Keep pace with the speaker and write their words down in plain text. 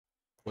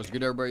What's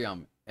good, everybody?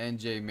 I'm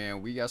NJ,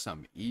 man. We got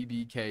some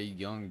EBK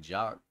Young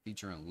Jock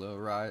featuring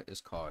LiRye. It's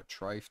called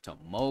Trife to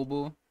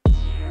Mobile.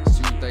 Let's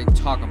see what they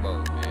talking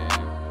about, man.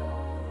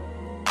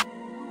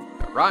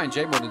 Ryan and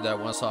J-Bo did that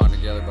one song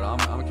together, but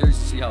I'm curious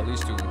to see how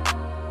these two.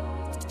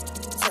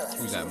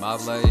 Who's that?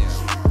 Mavle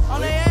and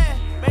on their ass,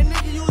 man,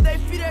 nigga use they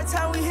feet every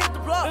time we hit the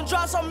block. Done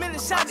drop so many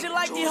shots just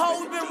like these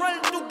hoes, we been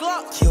running through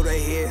Glock. Kill they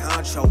head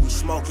honcho, we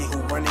smoking, who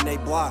running they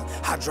block.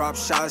 I drop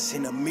shots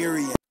in a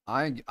myriad.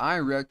 I ain't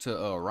react to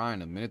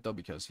Ryan in a minute though,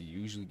 because he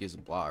usually gets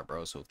blocked,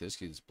 bro. So if this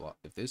gets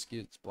blocked,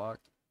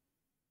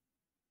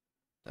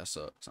 that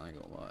sucks. I ain't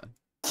gonna lie.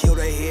 Kill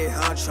they head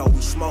honcho, we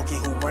smoking,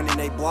 who running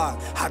they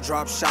block. I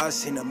drop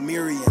shots in a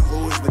myriad,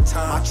 Louis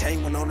Vuitton. My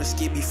chain went on the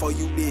skid before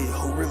you did,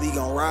 who really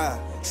gon' ride?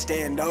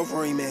 Stand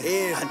over him and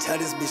head until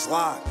this bitch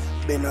locked.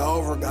 Bend her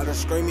over, got her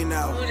screaming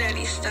out. Ooh,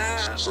 daddy,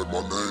 stop. Say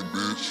my name,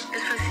 bitch. It's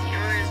pussy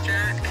yours,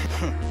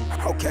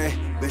 Jack. Okay,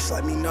 bitch,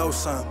 let me know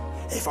something.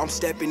 If I'm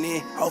stepping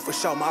in, oh for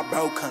sure my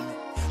bro coming.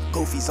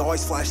 Goofy's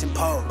always flashing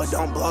pose, but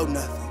don't blow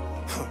nothing.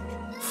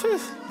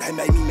 They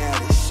make me mad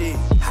as shit.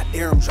 I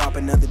dare him drop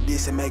another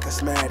diss and make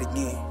us mad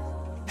again.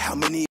 How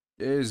many?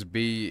 This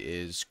beat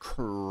is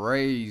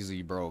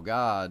crazy, bro.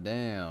 God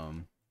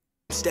damn.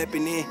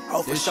 Stepping in,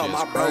 oh for This sure shit's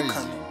my bro crazy.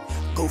 coming.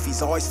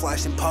 Goofy's always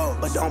flashing pose,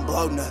 but don't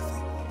blow nothing.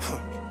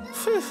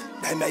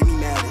 They make me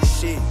mad as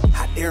shit.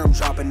 I dare him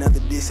drop another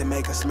diss and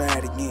make us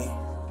mad again.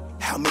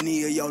 How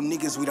many of your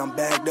niggas we done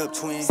bagged up,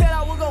 twin? Said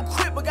I was gon'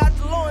 quit, but got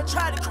the low and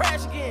tried to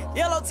crash again.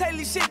 Yellow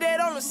Taylor shit dead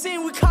on the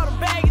scene, we caught him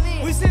bagging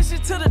in. We sent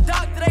shit to the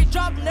doctor, they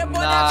dropped him, that boy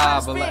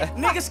got trying to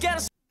spin. Niggas scared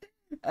of.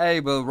 Hey,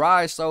 but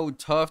Rye's so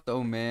tough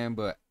though, man.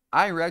 But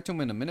I ain't react to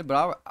him in a minute.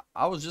 But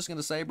I was just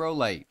gonna say, bro,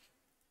 like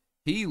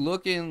he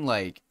looking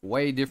like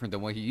way different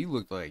than what he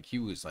looked like. He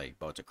was like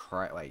about to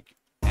cry, like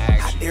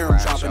I dare him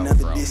drop crash out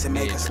another from diss and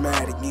make mid, us bro.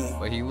 mad again.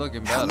 But he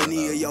looking How better.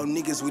 many though. of your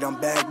niggas we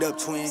done bagged up,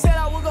 twin? Said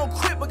I was gon'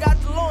 quit, but got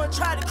the low and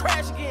tried to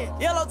crash again.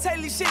 Yellow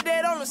Taylor shit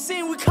dead on the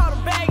scene, we caught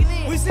him bagging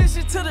in. We sent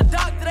shit to the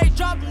doctor, they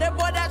dropped him, that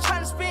boy that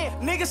trying to spin.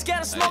 Niggas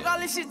scared to smoke, all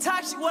this shit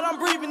toxic, what I'm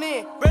breathing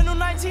in. Brand new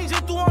 19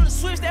 just threw on the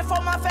switch, that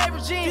for my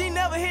favorite jeans. He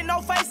never hit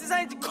no faces,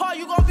 ain't the car,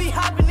 you gon' be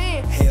hopping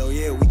in. Hell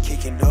yeah, we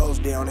kicking those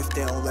down if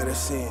they don't let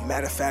us in.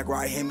 Matter of fact,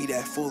 right, hit me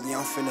that fully,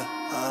 I'm finna,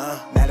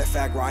 Matter of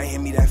fact, right,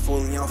 hit me that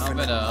fully, I'm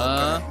finna,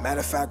 okay.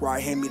 Matter of fact,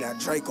 right, hit me that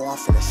Draco, I'm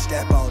finna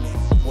step on it.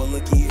 Well,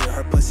 looky here,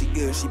 her pussy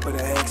good, she put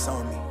her ex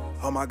on me.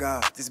 Oh my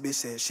God, this bitch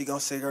said she gon'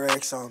 stick her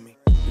ex on me.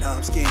 Nah,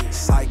 I'm scared,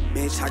 psych,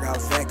 bitch, I got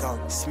Vec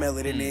on me. Smell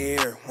it in the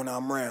air when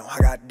I'm round, I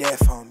got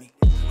death on me.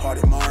 Hard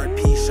in my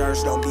RP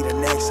shirts, don't be the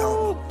next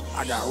on me.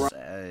 I got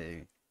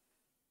Hey.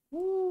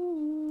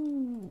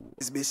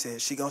 This bitch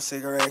said she gon'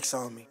 stick her ex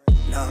on me.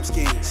 Nah, I'm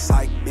scared,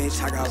 psych,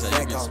 bitch, I got So you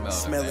Vec can on me. smell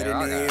Smell it it in in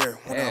the there. I air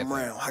got when death. I'm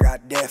round, I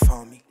got death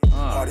on me.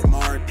 Hard in my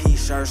RP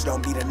shirts,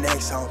 don't be the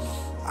next on me.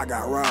 I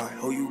got Rod,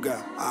 who you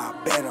got? I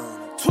bet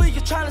on it.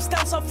 Tweaking, trying to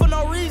stamp something for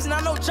no reason.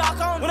 I know Jock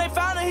on it. When they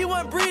found out he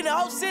wasn't breathing,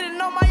 whole city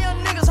know my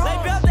young niggas home.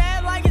 They built the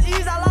ass like it's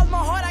easy. I lost my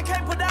heart, I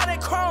can't put down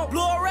that chrome.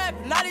 Blew a rap,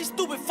 now these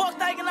stupid fuck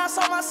thinking I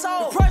sold my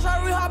soul. The pressure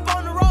I re-hop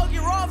on the road,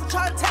 get raw for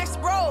trying to text the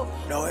bro.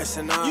 No S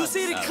and I. You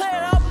see the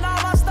clear up and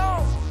all my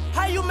stones.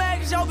 How you mad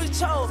cause your bitch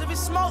chose? If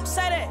it's smoke,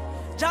 say that.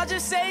 Y'all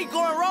just say he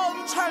going roll,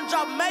 I'm trying to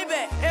drop a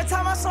Maybach. Every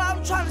time I slide,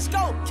 I'm trying to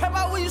scope. Kept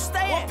out where you stay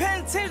at. One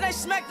penitentiary, they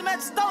smacked him at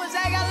the store. His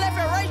ass got left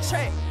at Ray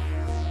Track.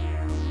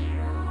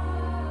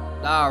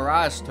 Nah,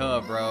 Rye's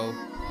tough, bro.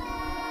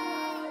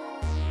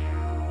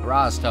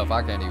 Rye's tough,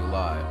 I can't even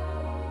lie.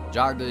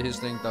 Jock did his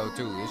thing though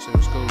too. This shit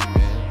was cool,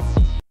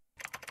 man.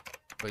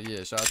 But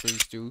yeah, shout out to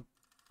these two.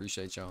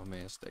 Appreciate y'all,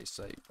 man. Stay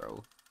safe,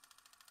 bro.